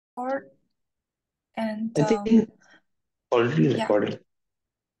record and I think already yeah, recording.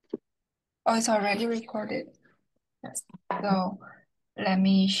 oh, it's already recorded. Yes. So let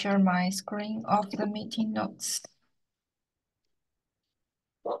me share my screen of the meeting notes.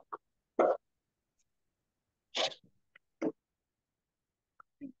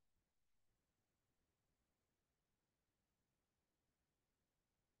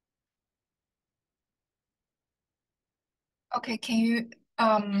 Okay, can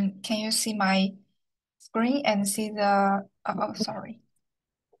you see my screen and see the oh sorry,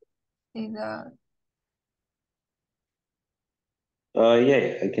 see Yeah,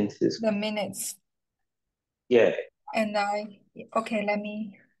 I can see this. the minutes Yeah. and okay, let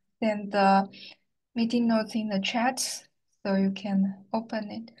me send the meeting notes in the chat so you can open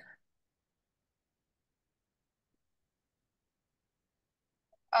it.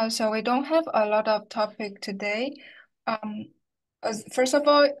 So we don't have a lot of topic today. Um, First of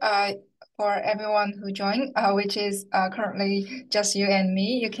all, for everyone who joined, which is currently just you and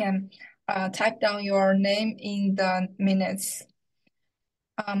me, you can type down your name in the minutes.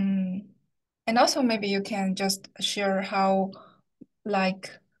 Um, and also maybe you can just share how, like,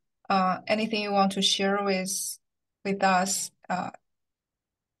 anything you want to share with us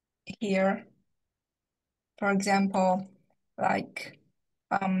here. For example, like,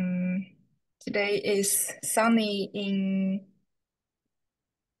 um, today is sunny in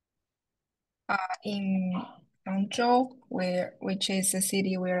Hangzhou, which is the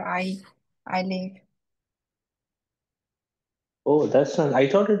city where I live. Oh, that's not. I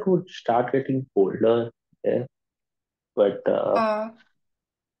thought it would start getting colder there, but Uh,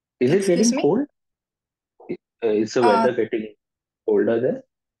 is it Excuse getting me? cold? Is the Uh, weather getting colder there?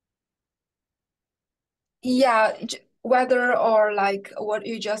 yeah, whether or like what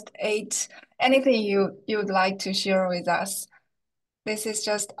you just ate, anything you'd like to share with us. This is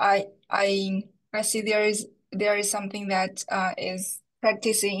just I see there is something that is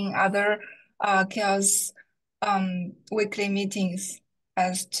practicing in other chaos weekly meetings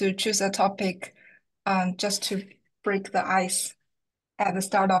as to choose a topic just to break the ice at the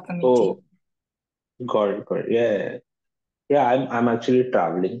start of the Oh, meeting. got it. Yeah, yeah. Yeah, I'm actually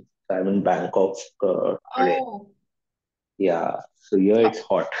traveling. I'm in Bangkok today. Oh, Yeah, so here oh, it's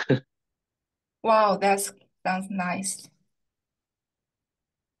hot. wow, that sounds nice.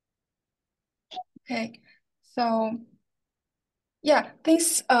 Okay, so yeah,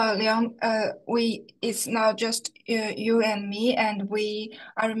 thanks, Leon. It's now just you and me, and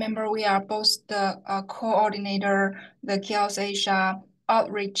I remember we are both the coordinator, the Chaos Asia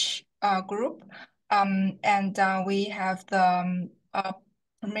outreach group, and we have the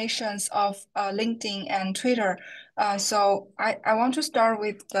permissions of LinkedIn and Twitter. So I want to start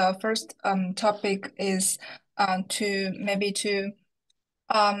with the first topic is to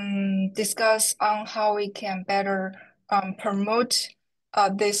discuss on how we can better promote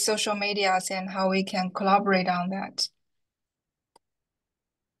these social medias and how we can collaborate on that.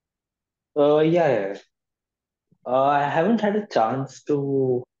 Yeah, yeah. I haven't had a chance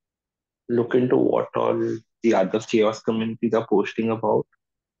to look into what all the other chaos communities are posting about.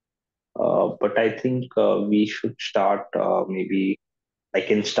 But I think we should start. Maybe I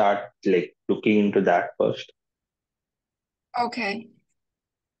can start like looking into that first, Okay.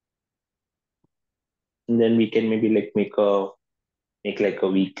 and then we can maybe like make like a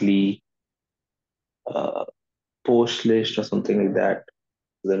weekly uh, post list or something like that.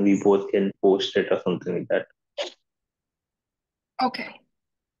 Then we both can post it or something like that. Okay.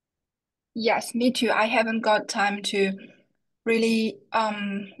 Yes, me too. I haven't got time to really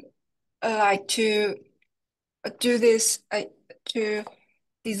like to do this to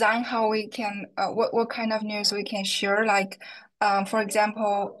design how we can what kind of news we can share. Like for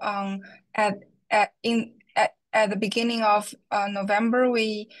example, at at the beginning of November,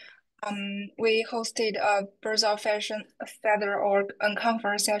 we hosted a Birds of Fashion Feather or a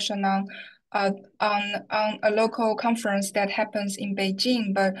conference session uh, on a local conference that happens in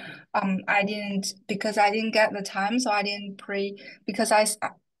Beijing, but I didn't because I didn't get the time, so I didn't pre because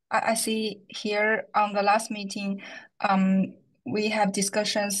I see here on the last meeting, we have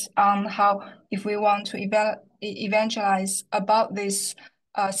discussions on how if we want to evangelize about this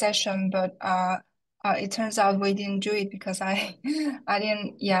session, but it turns out we didn't do it because I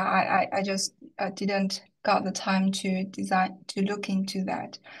didn't, yeah, I just didn't got the time to look into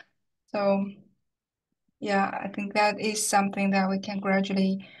that. So yeah, I think that is something that we can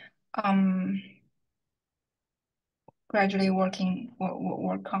um, gradually work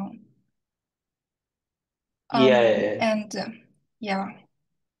on. Yeah, yeah, yeah. And yeah,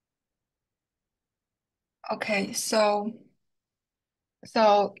 okay, so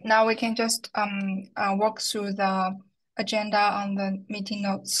So now we can just walk through the agenda on the meeting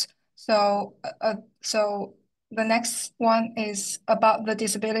notes. So the next one is about the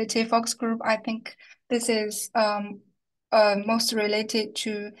disability focus group. I think this is most related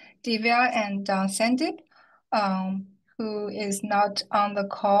to Divya and Sandeep, um, who is not on the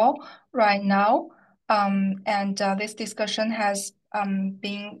call right now. And this discussion has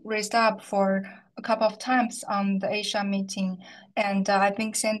been raised up for a couple of times on the Asia meeting. And I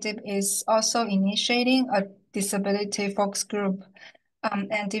think Sandeep is also initiating a disability focus group. And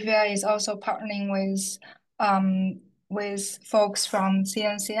Divya is also partnering with folks from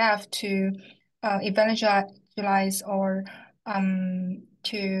CNCF to evangelize or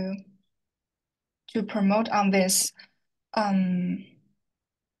to promote on this. Um,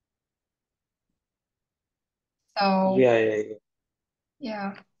 so Yeah, yeah, yeah.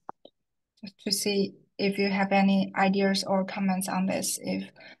 yeah, just to see if you have any ideas or comments on this. If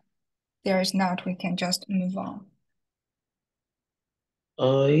there is not, we can just move on.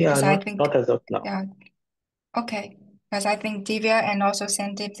 Yeah, Because I not think, as of now. yeah, okay. Because I think Divya and also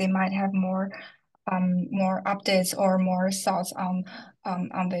Sandeep, they might have more updates or more thoughts on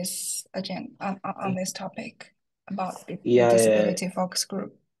this agenda on this topic about the Yeah, yeah, disability focus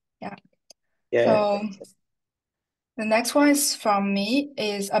group. Yeah. yeah, yeah. So the next one is from me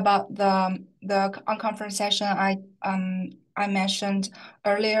is about the unconference session I mentioned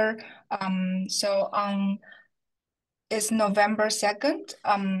earlier. So on It's November 2nd.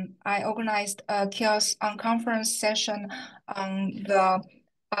 I organized a CHAOSS conference session on the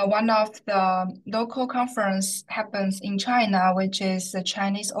one of the local conference happens in China, which is the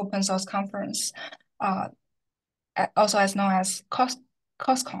Chinese Open Source Conference, uh, also as known as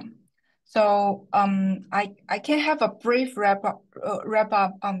COSCON. So I can have a brief wrap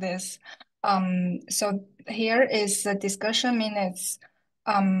up on this. So here is the discussion minutes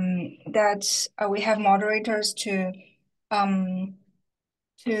that we have moderators um,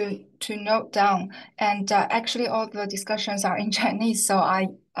 to note down. And actually, all the discussions are in Chinese, so uh,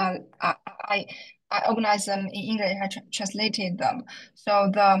 I I, I organized them in English. I translated them.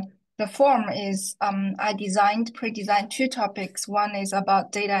 So the form is I pre-designed two topics. One is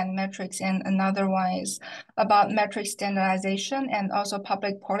about data and metrics, and another one is about metric standardization and also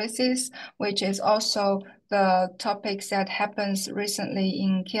public policies, which is also the topics that happens recently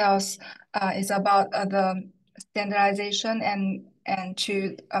in CHAOSS. Is about the standardization and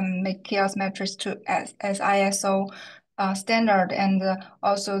to make chaos metrics to as ISO standard and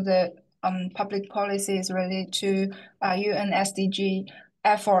also the public policies related to UN SDG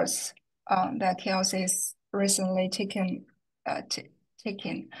efforts that chaos is recently taken.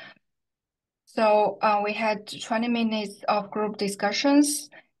 So we had 20 minutes of group discussions,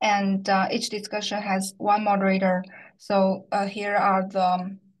 and each discussion has one moderator. So here are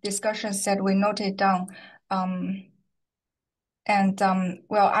the discussions that we noted down. Um, and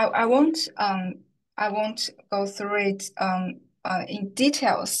well, I won't go through it in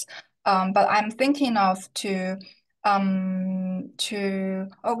details. But I'm thinking of to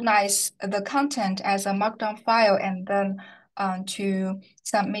organize the content as a Markdown file and then to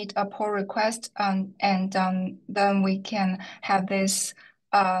submit a pull request and then we can have these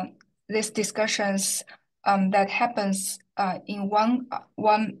discussions that happens in one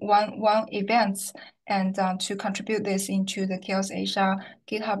events and to contribute this into the Chaos Asia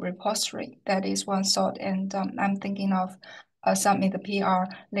GitHub repository. That is one thought, and I'm thinking of submit the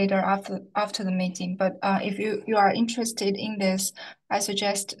PR later after the meeting. But if you are interested in this, I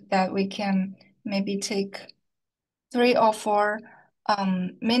suggest that we can maybe take 3 or 4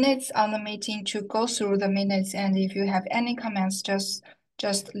 minutes on the meeting to go through the minutes. And if you have any comments, just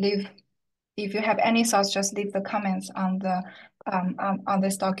leave. If you have any thoughts, just leave the comments on the on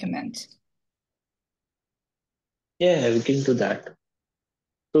this document. Yeah, we can do that.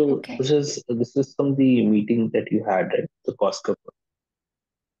 So Okay. this is from the meeting that you had at the Costco.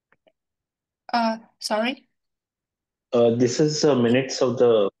 Sorry. This is minutes of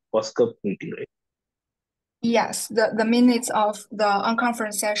the Costco meeting, right? Yes, the minutes of the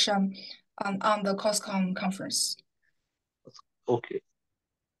unconference session on the COSCOM conference. Okay.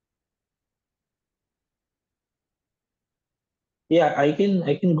 Yeah, I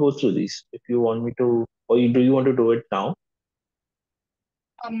can go through these if you want me to, or do you want to do it now?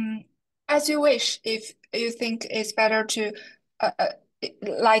 Um, as you wish, if you think it's better to, uh, uh,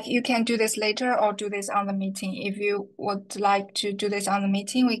 like you can do this later or do this on the meeting. If you would like to do this on the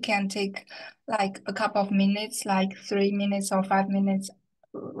meeting, we can take like a couple of minutes, like 3 minutes or 5 minutes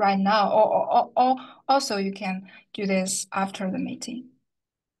right now, or also you can do this after the meeting.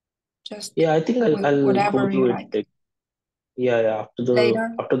 Just Yeah, I think I'll go whatever you through it. like. Yeah. After the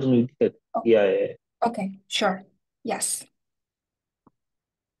later? after the meeting. Oh, Yeah, yeah. okay, sure. Yes.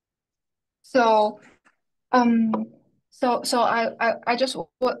 So Um, so I just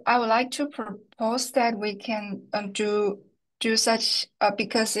I would like to propose that we can do such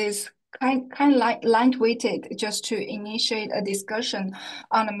because it's kind like lightweighted just to initiate a discussion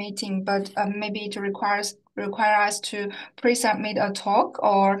on a meeting, but maybe it require us to pre-submit a talk,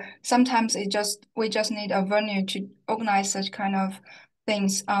 or sometimes it just we just need a venue to organize such kind of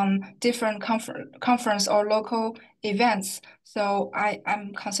things on different conference or local events. So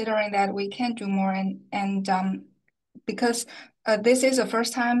I'm considering that we can do more and because this is the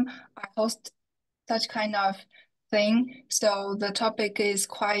first time I host such kind of thing, so the topic is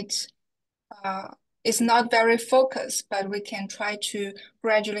quite uh, it's not very focused, but we can try to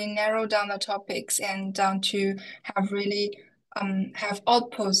gradually narrow down the topics and to have really have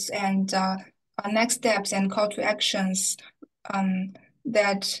outputs and next steps and call to actions um,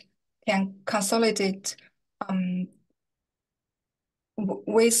 that can consolidate um,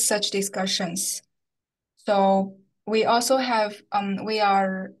 with such discussions. So we also have we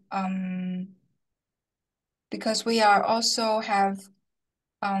are because we are also have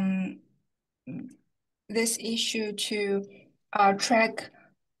um this issue to track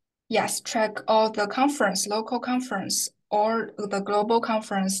track all the conference, local conference or the global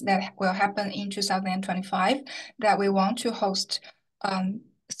conference that will happen in 2025 that we want to host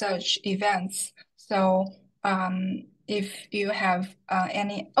such events. So if you have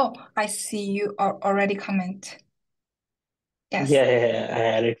any, oh, I see you already comment. Yes. Yeah, I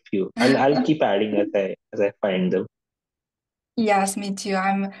added few, and I'll keep adding as I find them. Yes, me too.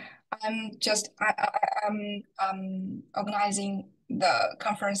 I'm just I'm organizing the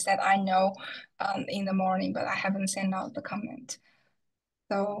conference that I know in the morning, but I haven't sent out the comment.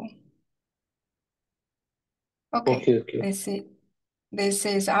 So okay, Okay, okay. this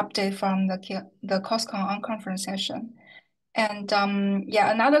is update from the COSCON on conference session. And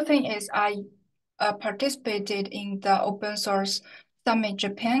yeah, another thing is I participated in the open source summit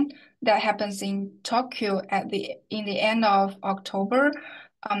Japan that happens in Tokyo at the in the end of October.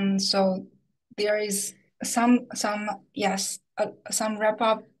 So there is some yes some wrap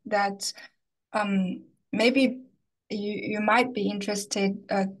up that um, maybe you might be interested.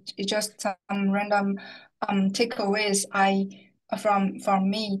 Just some random takeaways I from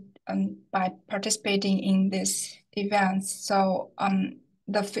me by participating in this event. So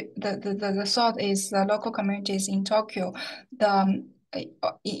the thought is the local communities in Tokyo,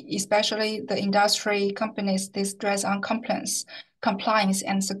 especially the industry companies, they stress on compliance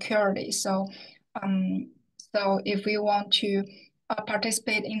and security. Um, so if we want to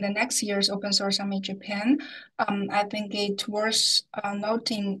participate in the next year's Open Source Summit Japan, I think it's worth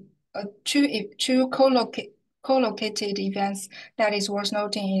noting two co-located events that is worth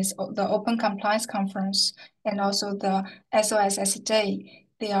noting is the Open Compliance Conference and also the SOSS Day.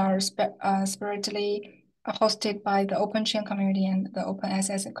 They are spiritedly hosted by the Open Chain community and the Open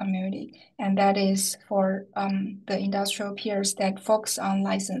SS community, and that is for the industrial peers that focus on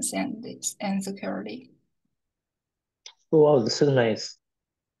license and security. Oh, wow, this is nice.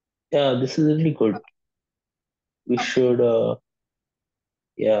 Yeah, this is really good. We Okay. should,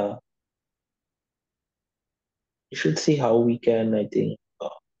 yeah, we should see how we can, I think,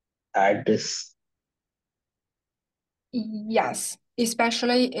 add this. Yes,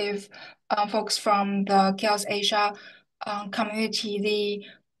 especially if folks from the Chaos Asia community,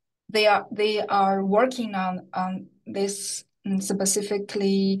 they are working on this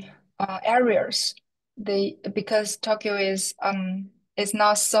specifically areas. They because Tokyo is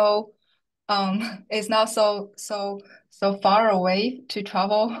not so is not so far away to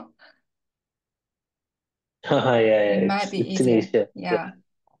travel. Yeah, yeah, It might it's be it's in easier. Asia. Yeah, Yeah.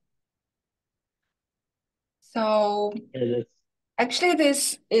 So yeah, that's actually,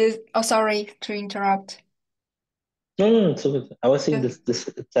 this is oh sorry to interrupt. no, no, no, it's okay. I was saying Just this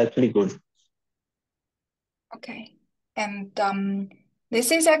it's actually good. okay. And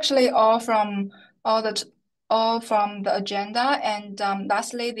this is actually all the all from the agenda. And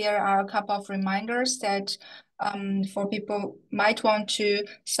lastly, there are a couple of reminders that for people might want to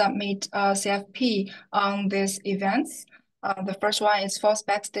submit a CFP on these events. The first one is False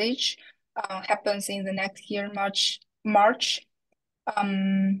Backstage, happens in the next year, March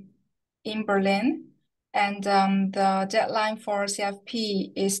um, in Berlin. And the deadline for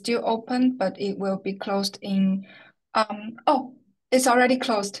CFP is still open, but it will be closed in, oh, it's already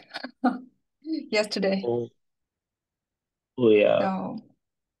closed yesterday. Oh, oh yeah. So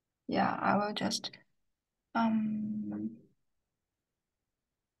yeah, I will just, um,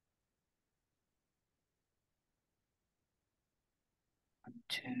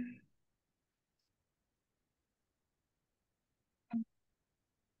 Two.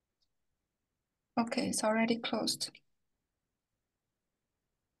 Okay, it's already closed.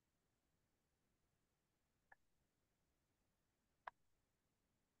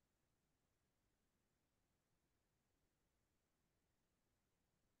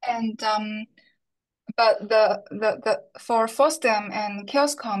 And but the for FOSDEM and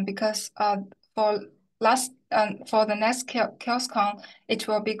CHAOSScon, because for for the next CHAOSScon, it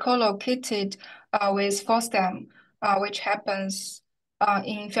will be co-located with FOSDEM, which happens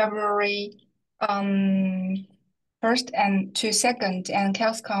in February um 1st and to 2nd, and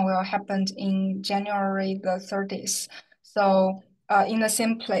CHAOSScon will happen in January the 30th. So in the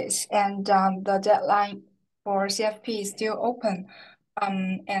same place, and the deadline for CFP is still open.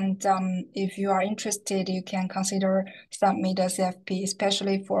 And if you are interested, you can consider submit a CFP,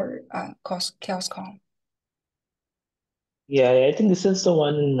 especially for CHAOSScon. Yeah, I think this is the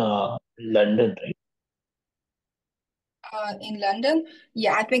one in London, right? In London,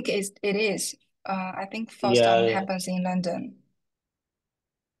 yeah, I think it is. I think first Yeah, happens in London.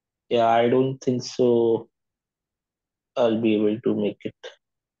 yeah, I don't think so. I'll be able to make it.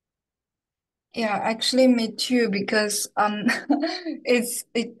 Yeah, actually, me too, because this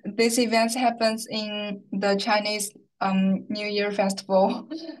event happens in the Chinese New Year festival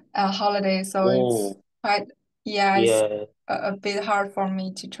holiday, so it's Oh, quite, yeah, it's yeah, a bit hard for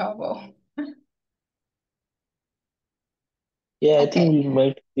me to travel. yeah. I think Okay, we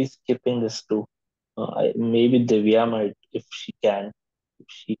might be skipping this too. Maybe Divya might, if she can. If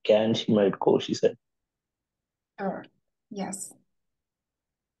she can, she might go. She said. sure. Yes.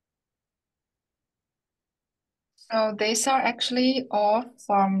 So these are actually all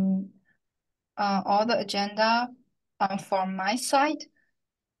from all the agenda from my side.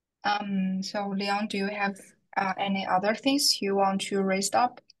 So Leon, do you have any other things you want to raise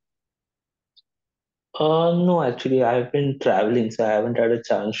up? No, actually, I've been traveling, so I haven't had a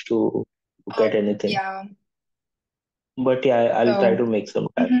chance to look at anything. Yeah. But yeah, I'll try So, to make some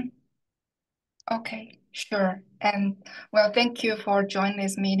time. mhm. Okay, sure. And well, thank you for joining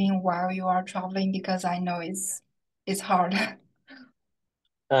this meeting while you are traveling because I know it's hard.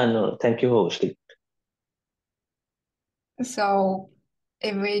 No, thank you for hosting. So,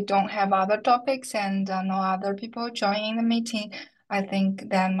 if we don't have other topics and no other people joining the meeting, I think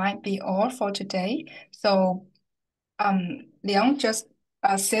that might be all for today. So, Leon, just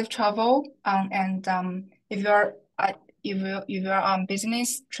safe travel. And if you're on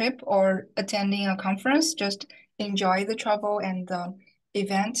business trip or attending a conference, just enjoy the travel and the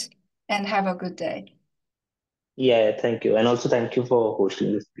event and have a good day. Yeah, yeah, thank you. And also thank you for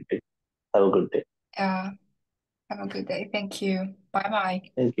hosting this meeting. Have a good day. Uh, have a good day. Thank you. Bye bye.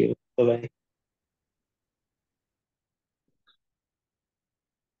 Thank you. Bye bye.